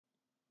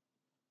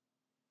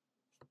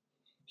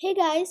Hey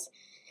guys,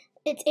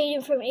 it's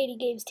Aiden from 80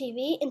 Games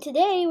TV, and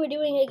today we're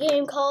doing a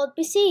game called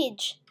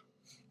Besiege.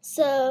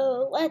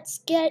 So let's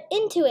get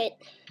into it.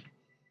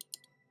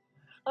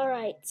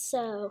 Alright,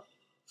 so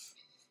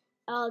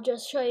I'll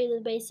just show you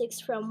the basics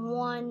from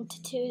 1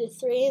 to 2 to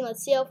 3, and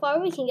let's see how far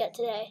we can get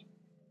today.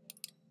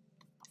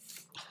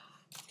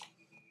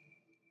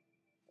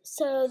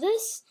 So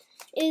this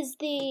is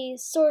the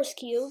source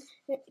cube,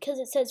 because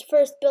it says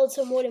first build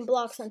some wooden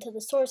blocks onto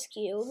the source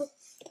cube.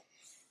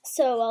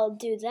 So I'll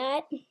do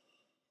that.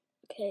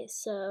 Okay,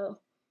 so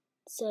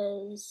it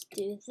says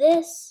do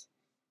this,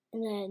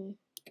 and then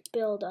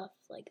build up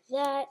like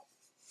that.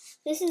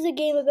 This is a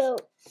game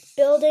about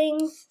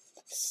building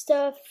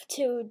stuff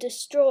to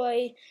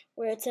destroy,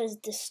 where it says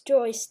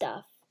destroy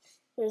stuff.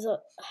 There's a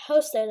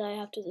house there that I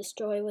have to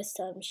destroy with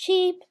some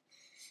sheep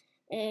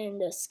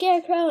and a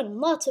scarecrow and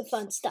lots of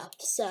fun stuff.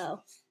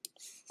 So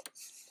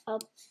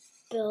I'll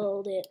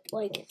build it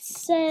like it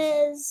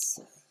says.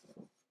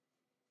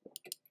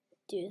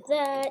 Do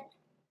that.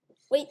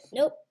 Wait,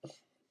 nope.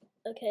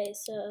 Okay,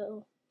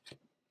 so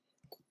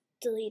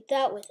delete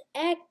that with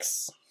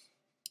X.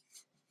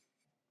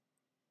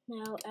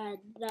 Now add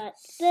that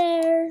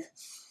there,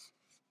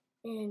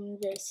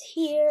 and this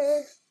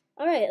here.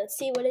 Alright, let's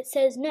see what it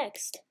says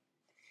next.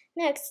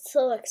 Next,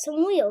 select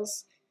some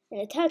wheels, and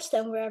attach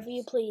them wherever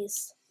you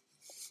please.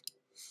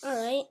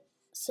 Alright,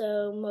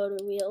 so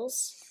motor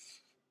wheels.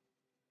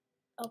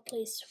 I'll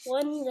place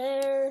one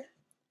there.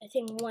 I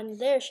think one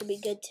there should be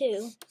good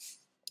too.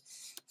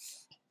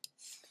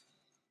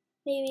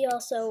 Maybe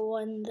also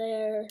one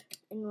there,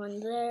 and one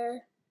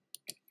there,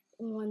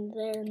 and one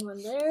there, and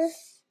one there.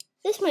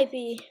 This might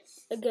be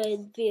a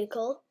good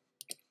vehicle.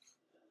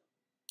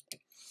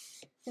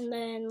 And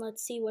then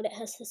let's see what it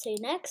has to say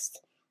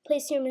next.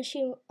 Place your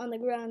machine on the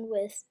ground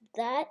with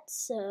that,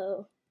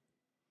 so...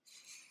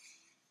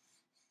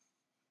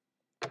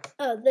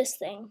 Oh, this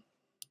thing.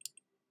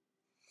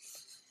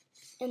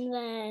 And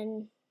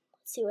then,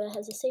 let's see what it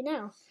has to say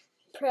now.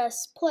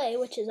 Press play,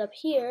 which is up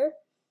here,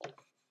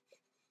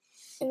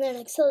 and then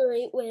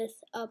accelerate with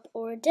up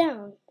or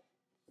down.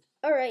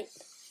 Alright,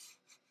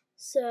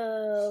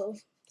 so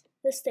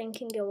this thing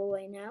can go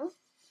away now.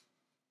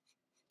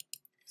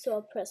 So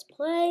I'll press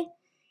play.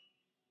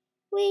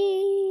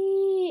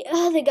 Whee!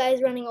 Oh, the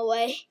guy's running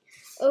away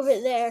over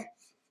there.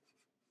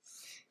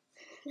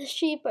 The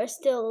sheep are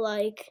still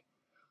like,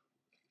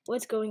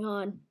 what's going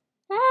on?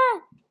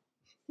 Ah!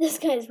 This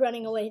guy's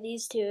running away.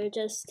 These two are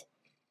just,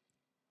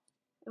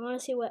 I want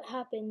to see what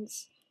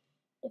happens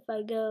if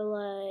I go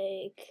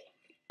like,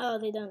 oh,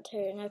 they don't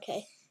turn.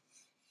 Okay.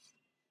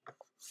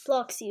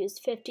 Blocks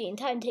used 15.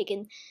 Time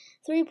taken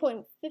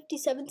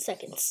 3.57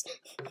 seconds.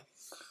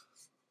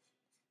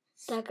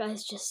 That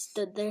guy's just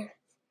stood there.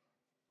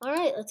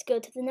 Alright, let's go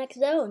to the next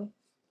zone.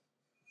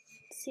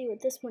 Let's see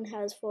what this one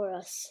has for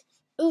us.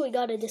 Ooh, we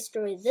gotta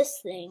destroy this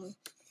thing.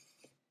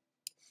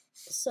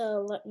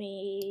 So let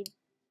me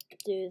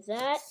do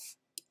that.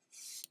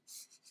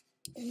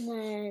 And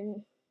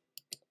then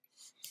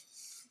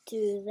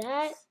do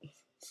that.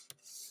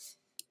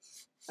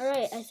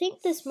 Alright, I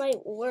think this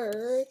might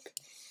work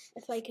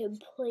if I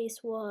could place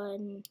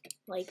one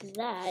like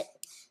that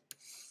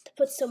to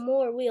put some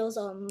more wheels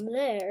on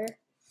there.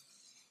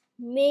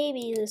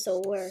 Maybe this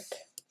will work.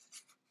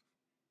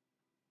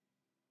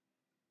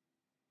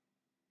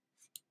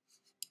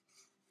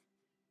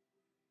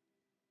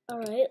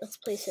 Alright, let's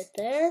place it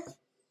there.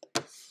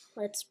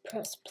 Let's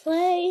press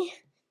play.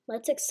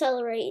 Let's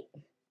accelerate.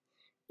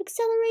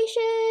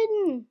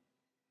 Acceleration!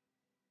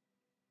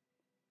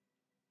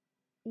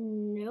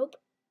 Nope.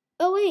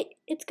 Oh wait,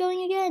 it's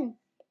going again.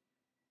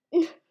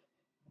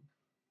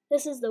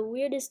 This is the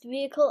weirdest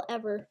vehicle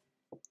ever.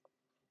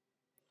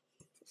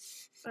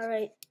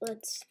 Alright,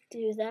 let's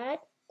do that.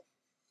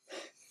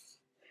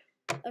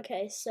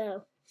 Okay,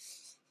 so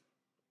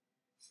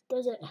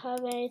does it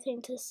have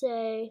anything to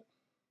say?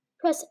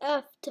 Press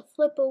F to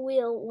flip a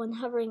wheel when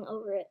hovering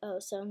over it. Oh,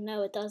 so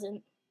no, it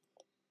doesn't.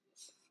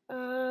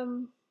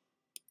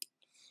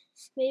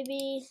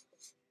 Maybe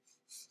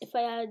if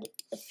I add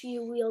a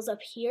few wheels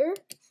up here,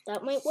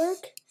 that might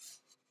work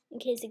in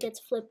case it gets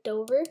flipped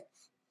over.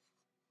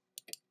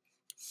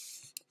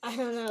 I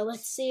don't know.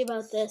 Let's see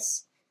about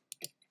this.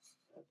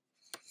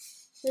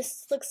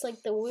 This looks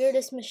like the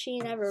weirdest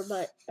machine ever,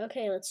 but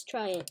okay, let's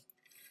try it.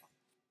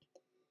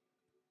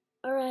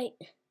 Alright,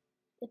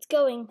 it's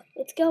going.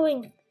 It's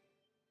going.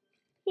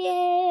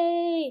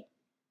 Yay!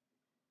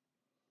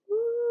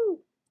 Woo!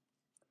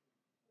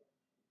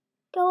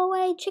 Go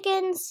away,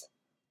 chickens!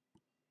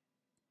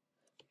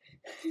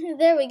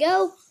 There we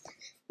go.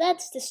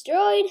 That's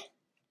destroyed.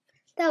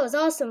 That was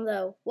awesome,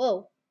 though.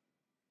 Whoa.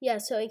 Yeah,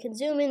 so I can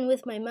zoom in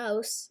with my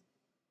mouse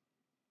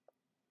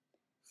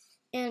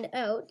and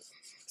out.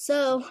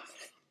 So,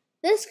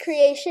 this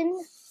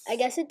creation, I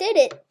guess it did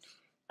it.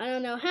 I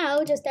don't know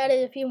how, just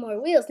added a few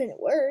more wheels and it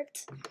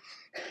worked.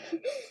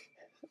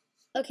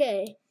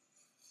 Okay.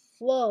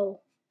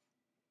 Whoa.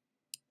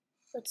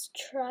 Let's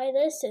try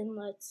this and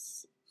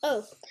let's...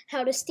 Oh,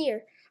 how to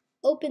steer.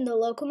 Open the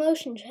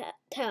locomotion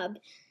tab.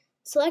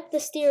 Select the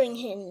steering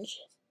hinge.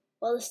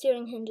 Well, the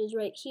steering hinge is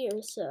right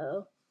here,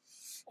 so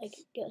I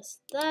could guess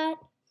that.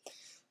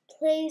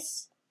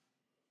 Place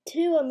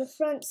 2 on the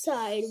front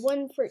side,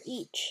 1 for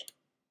each.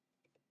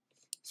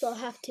 So I'll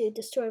have to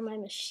destroy my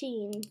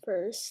machine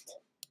first.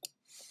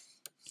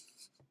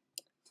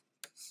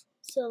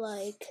 So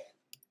like,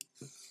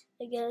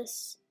 I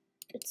guess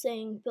it's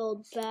saying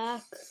build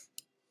back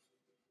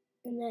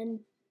and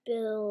then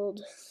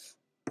build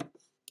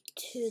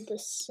to the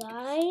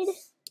side.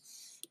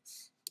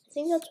 I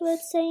think that's what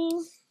it's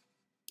saying.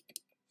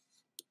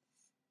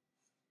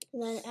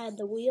 And then add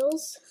the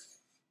wheels.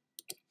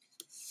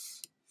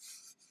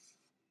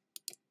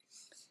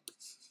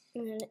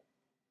 And then it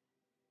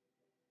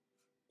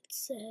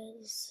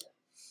says,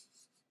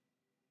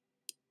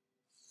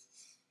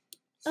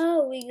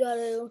 oh, we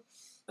gotta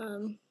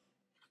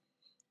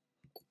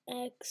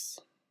X,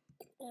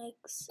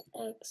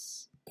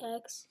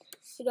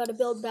 we gotta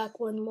build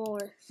back 1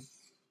 more.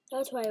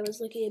 That's why it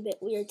was looking a bit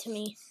weird to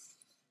me.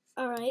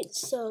 Alright,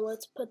 so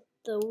let's put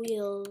the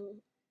wheel,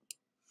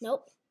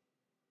 nope.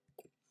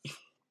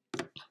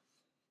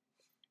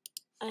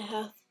 I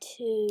have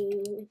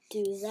to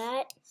do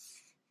that,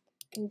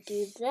 and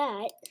do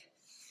that,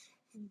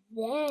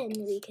 then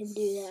we can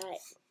do that,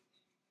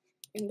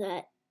 and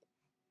that.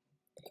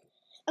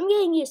 I'm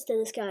getting used to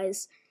this,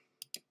 guys.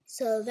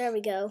 So there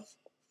we go.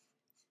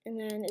 And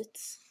then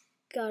it's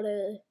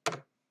gotta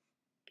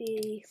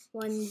be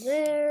 1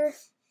 there,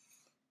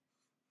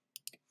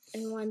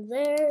 and 1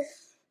 there,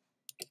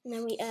 and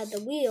then we add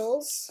the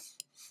wheels.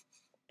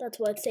 That's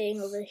what it's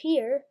saying over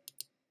here.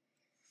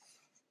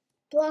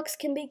 Blocks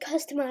can be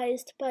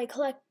customized by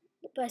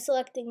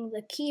selecting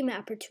the key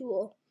mapper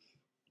tool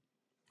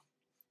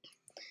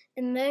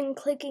and then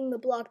clicking the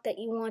block that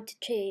you want to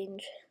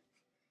change.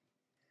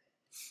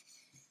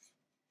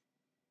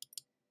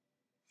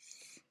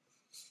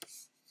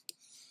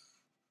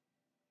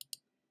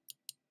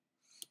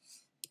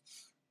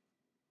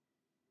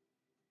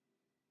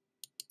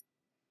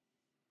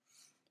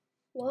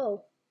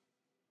 Whoa.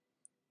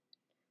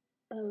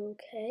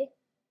 Okay.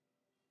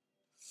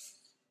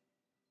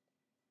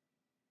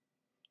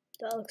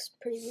 That looks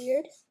pretty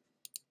weird.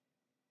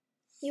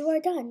 You are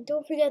done.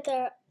 Don't forget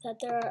that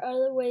there are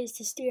other ways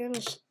to steer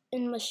a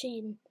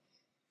machine.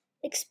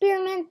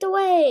 Experiment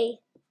away!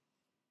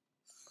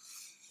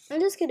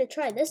 I'm just gonna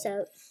try this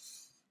out.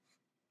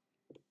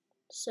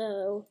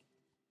 So,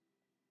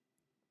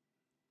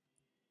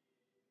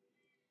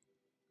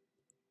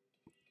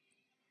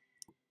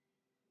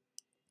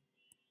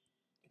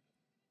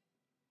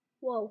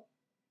 whoa.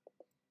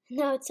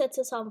 Now it sets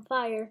us on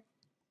fire.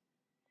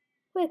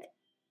 Quick.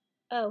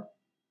 Oh,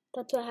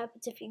 that's what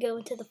happens if you go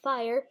into the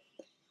fire.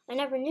 I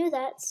never knew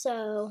that,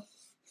 so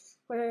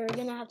we're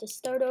gonna have to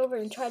start over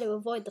and try to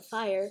avoid the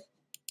fire.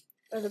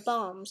 Or the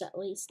bombs, at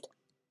least.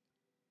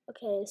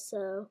 Okay,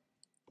 so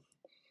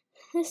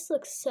this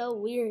looks so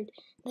weird.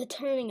 The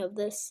turning of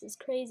this is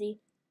crazy.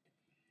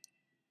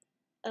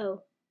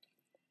 Oh.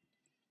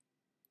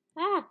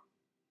 Ah!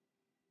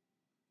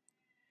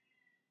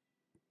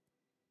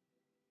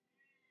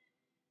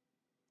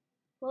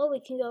 Well, we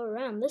can go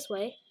around this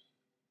way.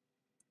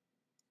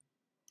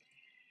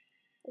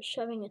 We're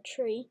shoving a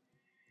tree.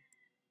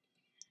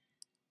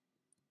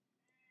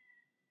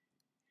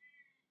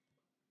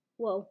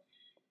 Whoa.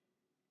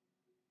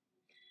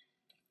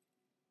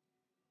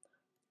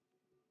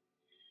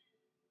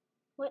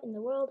 What in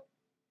the world?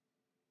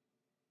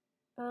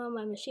 Oh,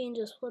 my machine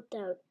just flipped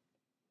out.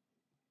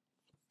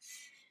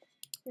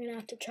 We're gonna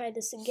have to try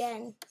this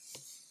again.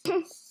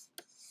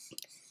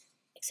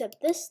 Except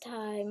this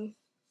time,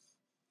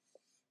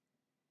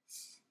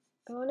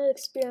 I want to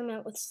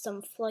experiment with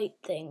some flight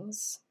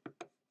things.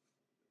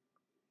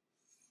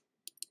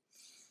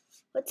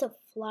 What's a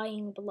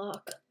flying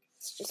block?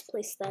 Let's just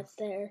place that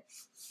there.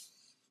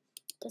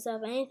 Does it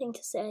have anything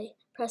to say?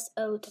 Press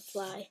O to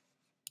fly.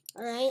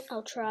 Alright,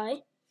 I'll try.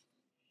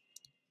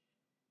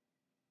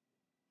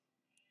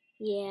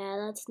 Yeah,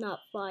 that's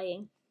not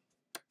flying.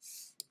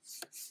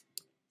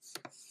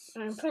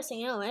 I'm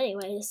pressing O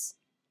anyways.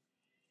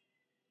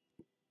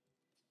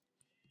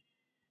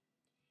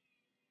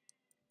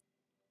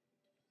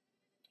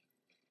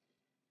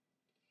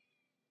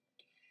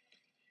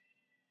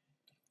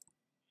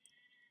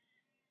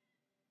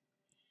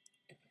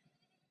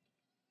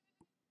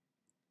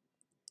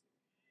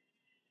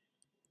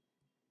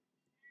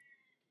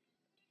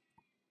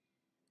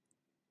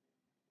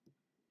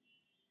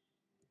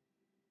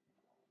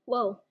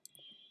 Whoa.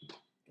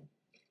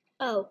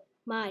 Oh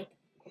my.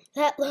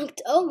 That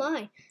looked, oh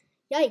my.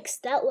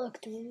 Yikes, that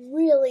looked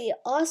really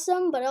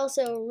awesome, but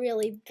also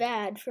really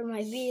bad for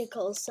my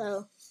vehicle.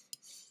 So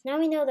now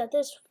we know that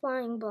this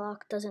flying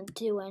block doesn't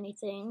do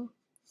anything.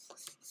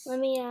 Let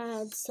me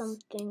add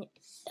something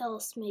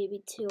else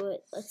maybe to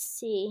it. Let's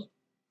see.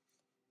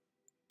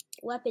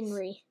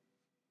 Weaponry.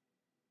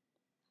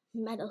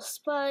 Metal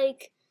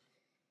spike,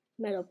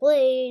 metal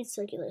blade,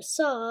 circular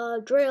saw,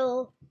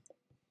 drill,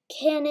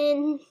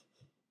 cannon.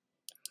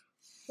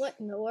 What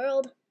in the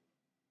world?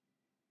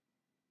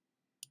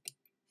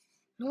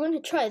 I want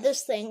to try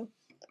this thing,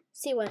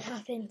 see what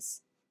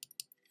happens.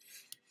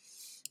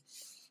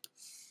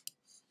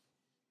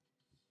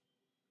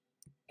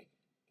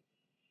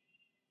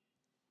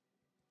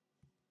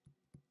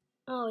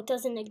 Oh, it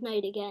doesn't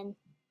ignite again.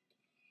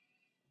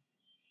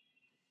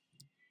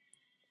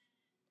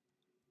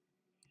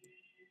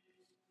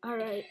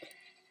 Alright.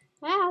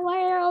 Ah,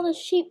 why are all the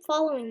sheep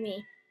following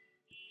me?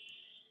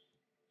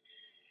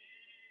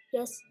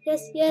 Yes,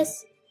 yes,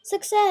 yes!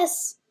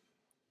 Success!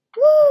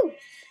 Woo!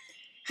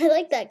 I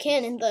like that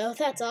cannon though,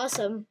 that's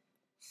awesome.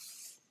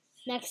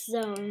 Next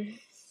zone.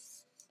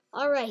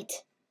 Alright.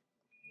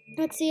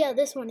 Let's see how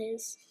this one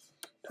is.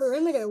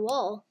 Perimeter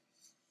wall.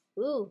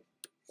 Ooh,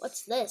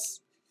 what's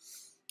this?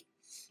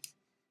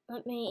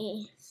 Let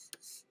me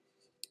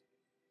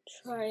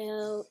try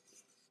out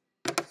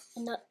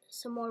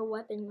some more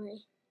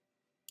weaponry.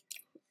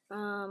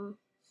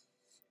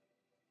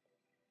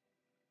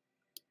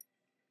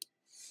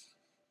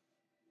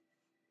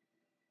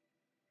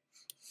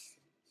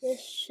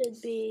 This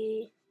should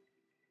be,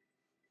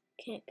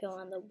 can't go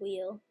on the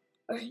wheel.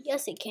 Or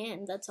yes it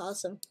can, that's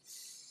awesome.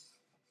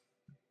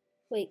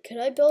 Wait, could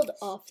I build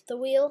off the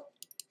wheel?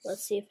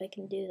 Let's see if I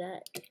can do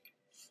that.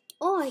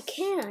 Oh, I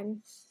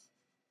can!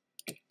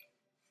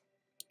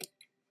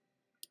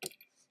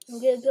 I'm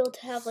gonna be able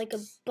to have like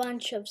a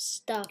bunch of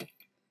stuff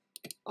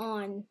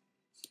on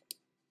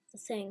the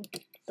thing,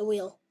 the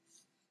wheel.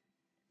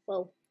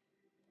 Whoa.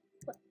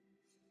 What?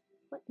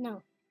 What?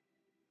 No.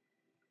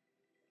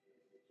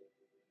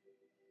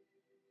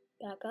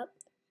 Back up.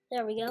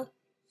 There we go.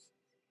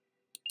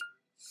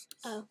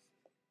 Oh,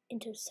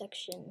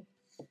 intersection.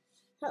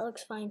 That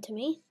looks fine to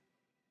me.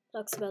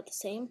 Looks about the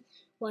same.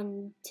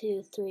 1,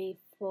 2, 3,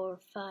 4,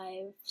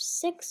 5,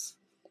 6.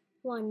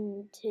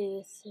 1,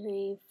 2,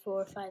 3,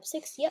 4, 5,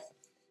 6. Yep.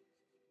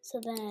 So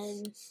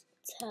then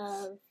let's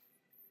have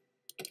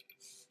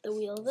the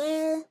wheel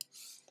there,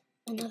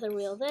 another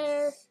wheel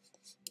there,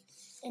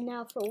 and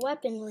now for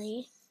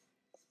weaponry,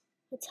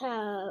 let's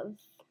have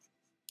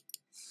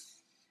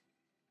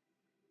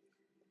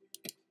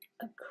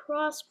a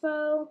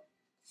crossbow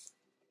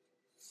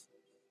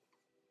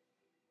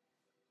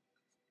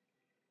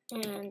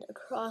and a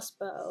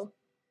crossbow.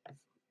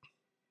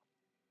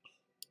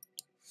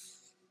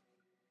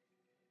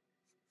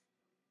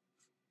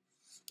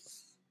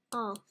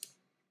 Oh,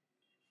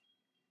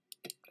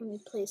 let me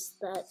place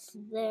that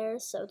there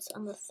so it's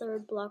on the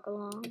third block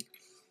along.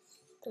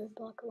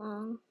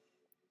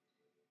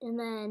 And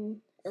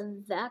then a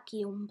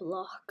vacuum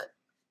block.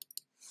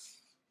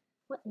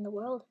 What in the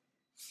world?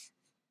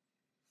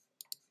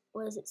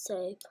 What does it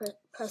say?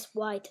 Press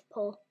Y to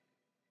pull.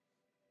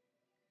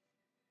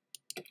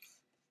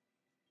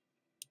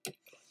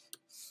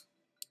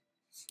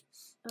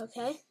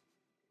 Okay.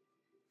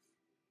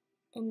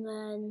 And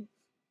then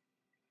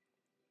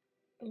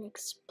an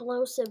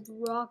explosive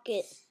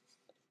rocket.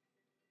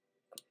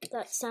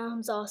 That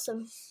sounds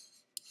awesome.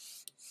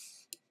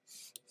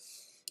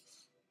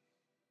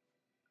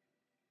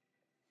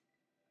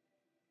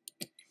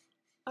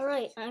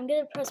 Alright, I'm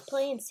gonna press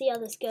play and see how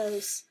this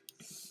goes.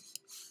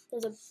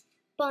 There's a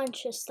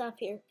bunch of stuff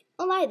here.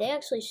 Oh my, they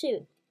actually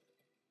shoot.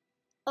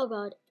 Oh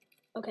god.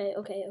 Okay.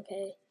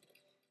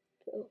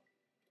 Go.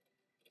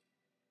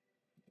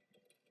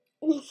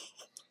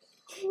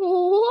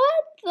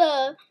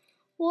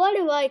 What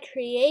have I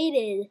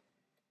created?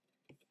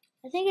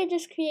 I think I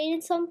just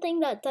created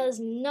something that does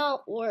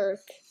not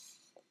work.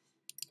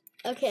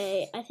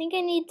 Okay, I think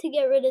I need to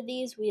get rid of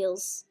these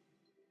wheels.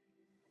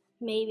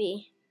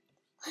 Maybe.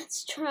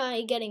 Let's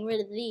try getting rid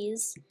of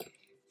these.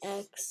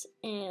 X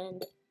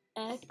and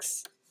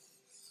X.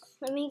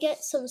 Let me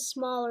get some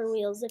smaller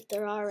wheels if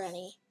there are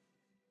any.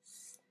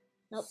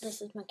 Nope,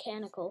 this is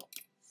mechanical.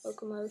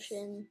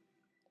 Locomotion.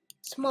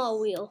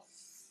 Small wheel.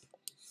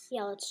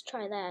 Yeah, let's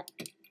try that.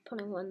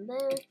 Putting one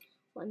there,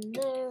 one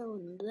there,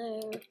 one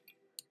there.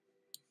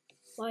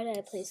 Why did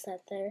I place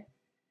that there?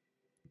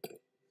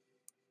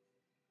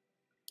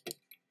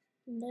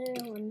 One there,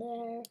 one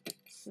there,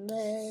 one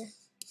there.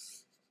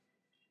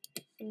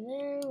 One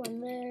there, one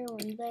there,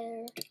 one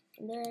there,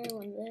 one there,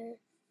 one there.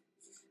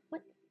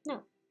 What?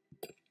 No.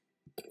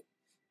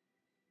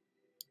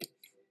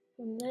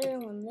 One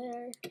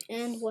there,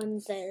 and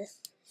one there.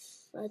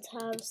 Let's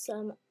have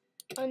some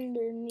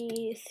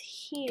underneath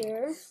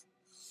here.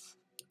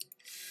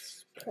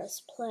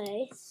 Press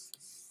play.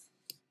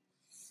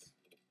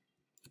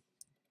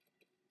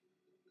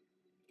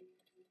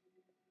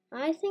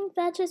 I think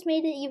that just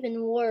made it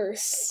even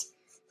worse.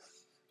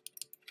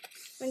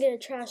 I'm gonna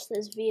trash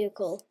this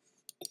vehicle.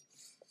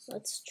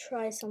 Let's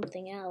try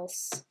something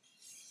else.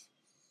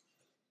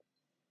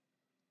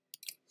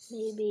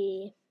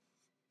 Maybe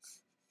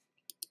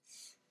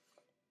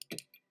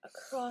a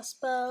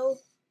crossbow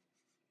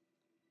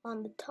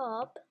on the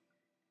top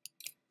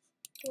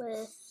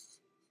with,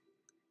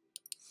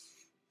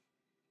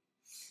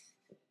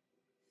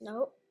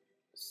 nope,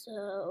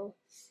 so,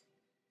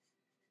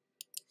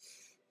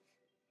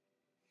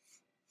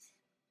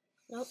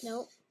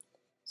 nope,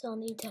 so I'll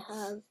need to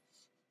have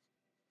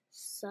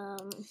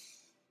some,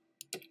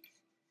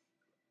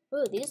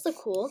 ooh, these look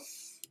cool.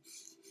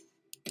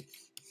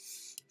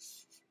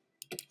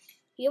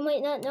 You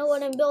might not know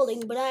what I'm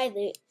building, but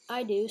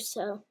I do,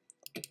 so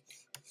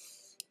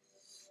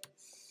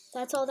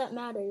that's all that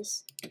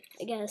matters,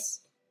 I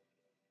guess.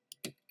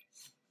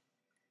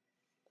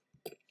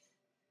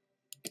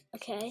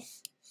 Okay,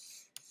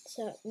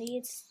 so it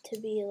needs to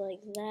be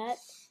like that.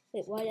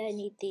 Wait, why do I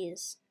need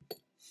these?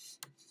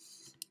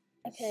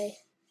 Okay,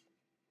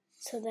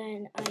 so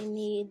then I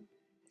need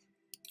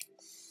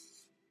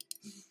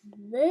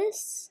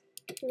this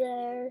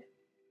there,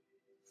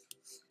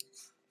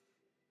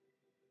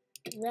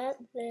 that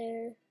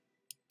there,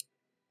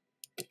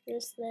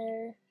 this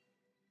there,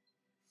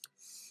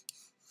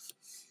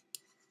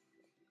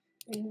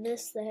 and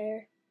this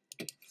there.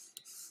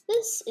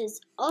 This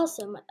is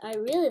awesome. I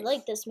really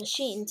like this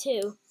machine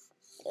too.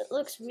 It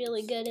looks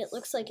really good. It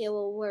looks like it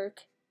will work.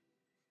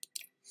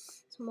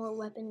 Some more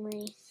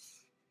weaponry.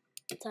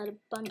 It's had a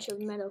bunch of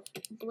metal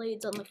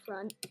blades on the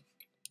front.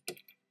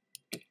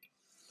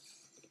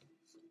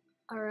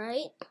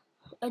 Alright,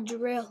 a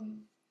drill.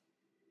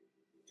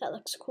 That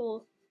looks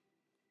cool.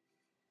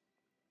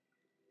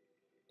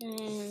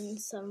 And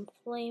some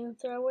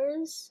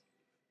flamethrowers.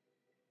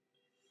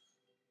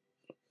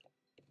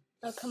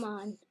 Oh, come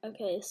on.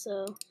 Okay,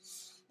 so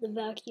the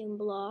vacuum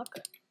block.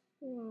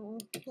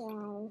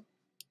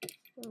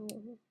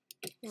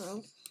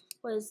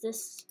 What is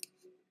this?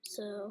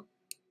 So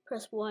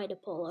press Y to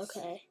pull.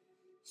 Okay.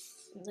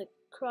 And the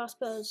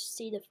crossbows,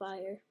 C to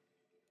fire.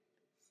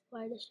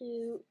 Y to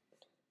shoot.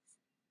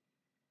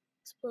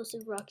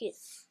 Explosive rocket,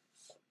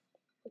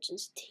 which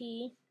is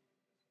T.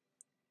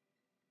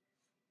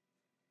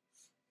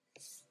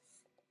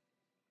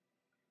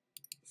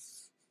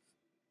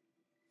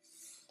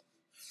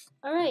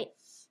 Alright,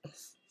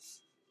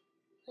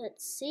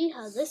 let's see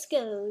how this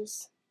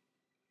goes.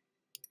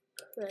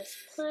 Press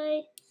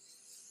play.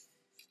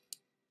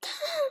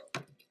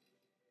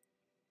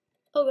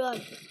 Oh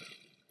god.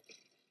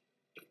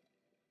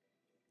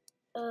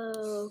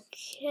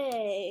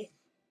 Okay.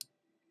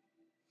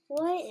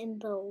 What in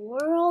the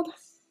world?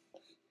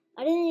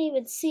 I didn't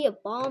even see a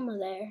bomb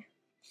there.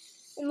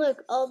 And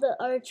look, all the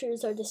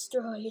archers are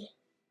destroyed.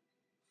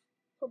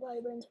 Full body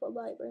burns, full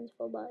body burns,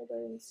 full body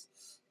burns.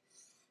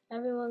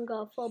 Everyone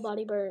got full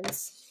body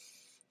burns.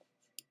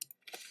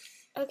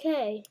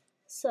 Okay,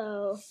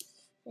 so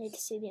I need to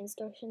see the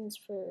instructions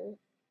for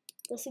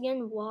this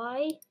again.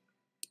 Y,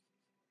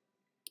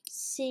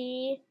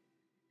 C,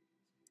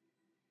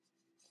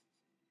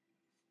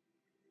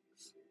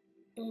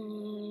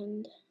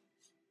 and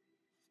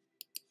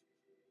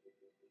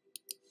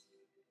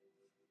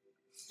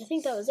I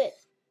think that was it.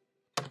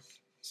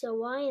 So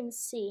Y and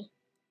C.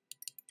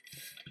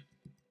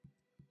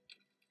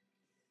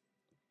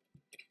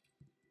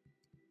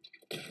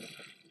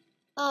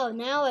 Oh,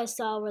 now I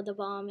saw where the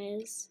bomb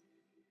is.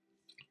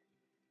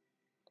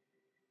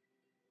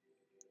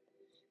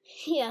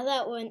 Yeah,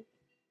 that went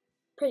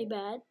pretty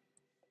bad.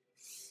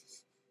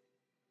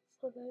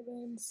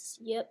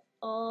 Yep,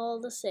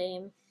 all the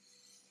same.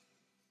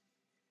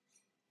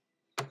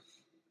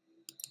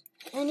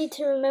 I need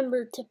to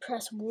remember to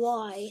press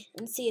Y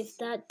and see if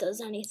that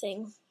does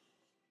anything.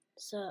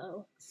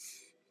 So,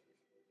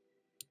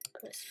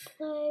 press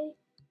play.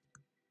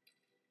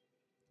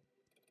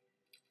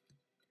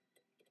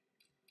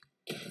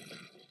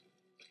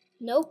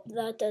 Nope,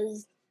 that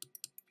does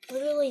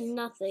literally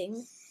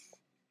nothing.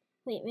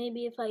 Wait,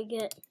 maybe if I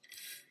get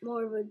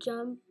more of a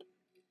jump.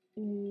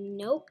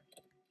 Nope.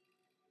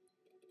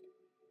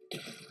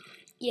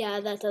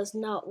 Yeah, that does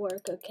not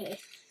work. Okay.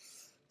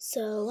 So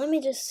let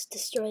me just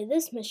destroy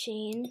this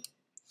machine.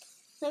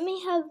 Let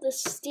me have the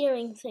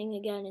steering thing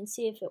again and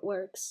see if it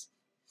works.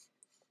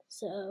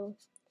 So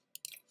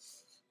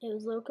it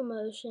was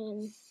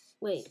locomotion.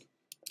 Wait,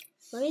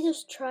 let me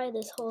just try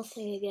this whole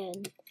thing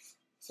again.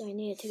 So I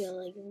need it to go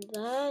like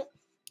that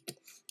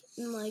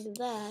and like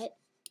that.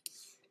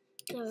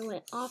 Now we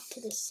went off to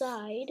the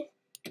side.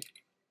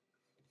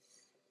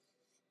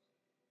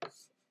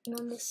 And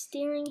then the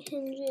steering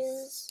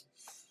hinges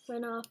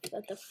went off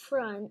at the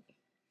front.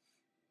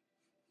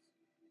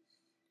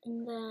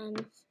 And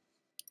then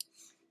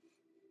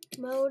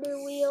motor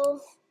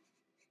wheel,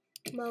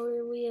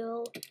 motor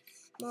wheel,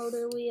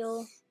 motor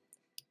wheel,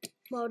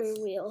 motor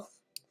wheel.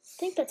 I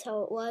think that's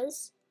how it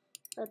was.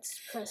 Let's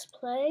press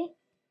play.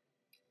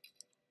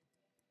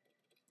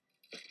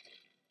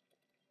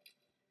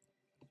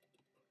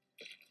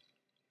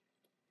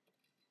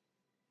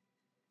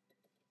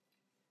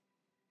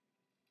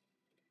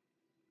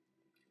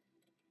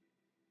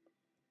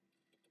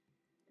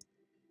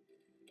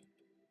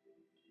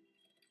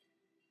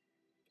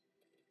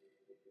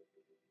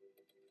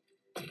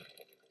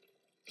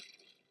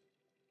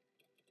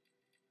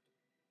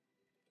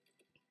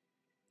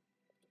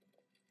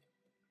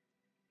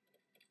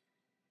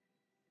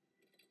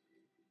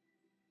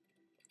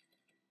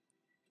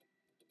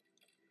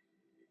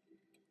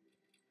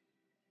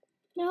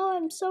 No,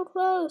 I'm so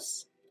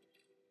close.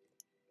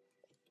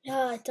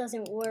 Ah, it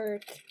doesn't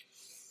work.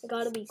 I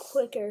gotta be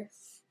quicker.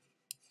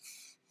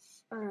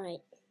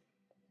 Alright.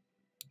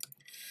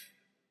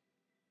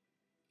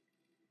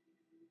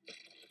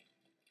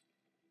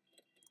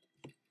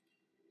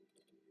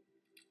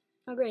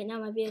 Oh great, now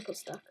my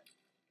vehicle's stuck.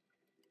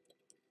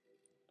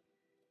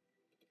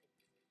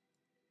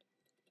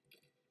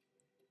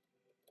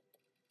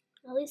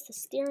 At least the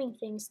steering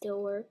thing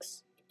still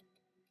works.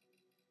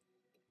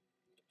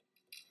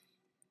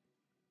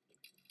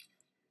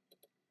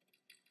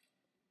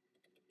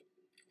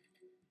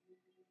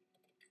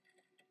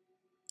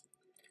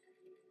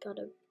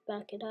 Gotta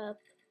back it up.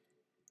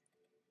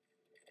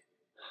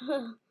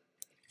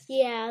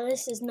 Yeah,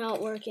 this is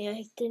not working.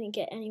 I didn't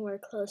get anywhere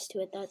close to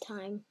it that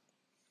time.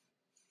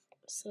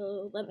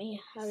 So let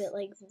me have it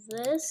like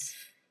this.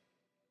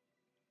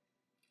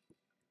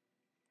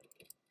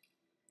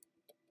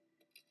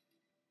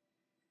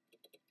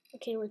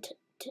 Okay, we're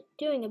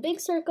doing a big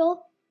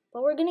circle,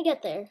 but we're gonna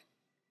get there.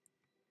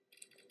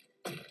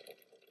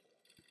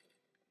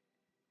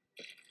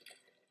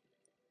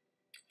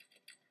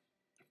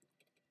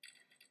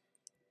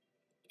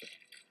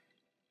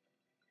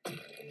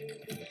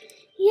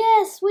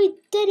 Yes, we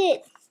did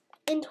it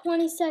in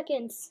 20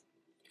 seconds.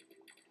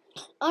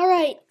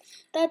 Alright,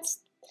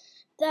 that's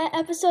that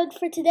episode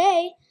for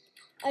today.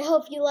 I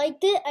hope you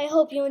liked it. I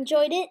hope you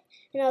enjoyed it.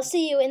 And I'll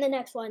see you in the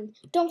next one.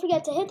 Don't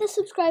forget to hit the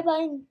subscribe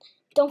button.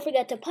 Don't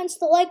forget to punch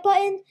the like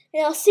button.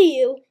 And I'll see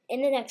you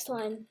in the next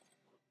one.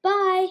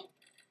 Bye.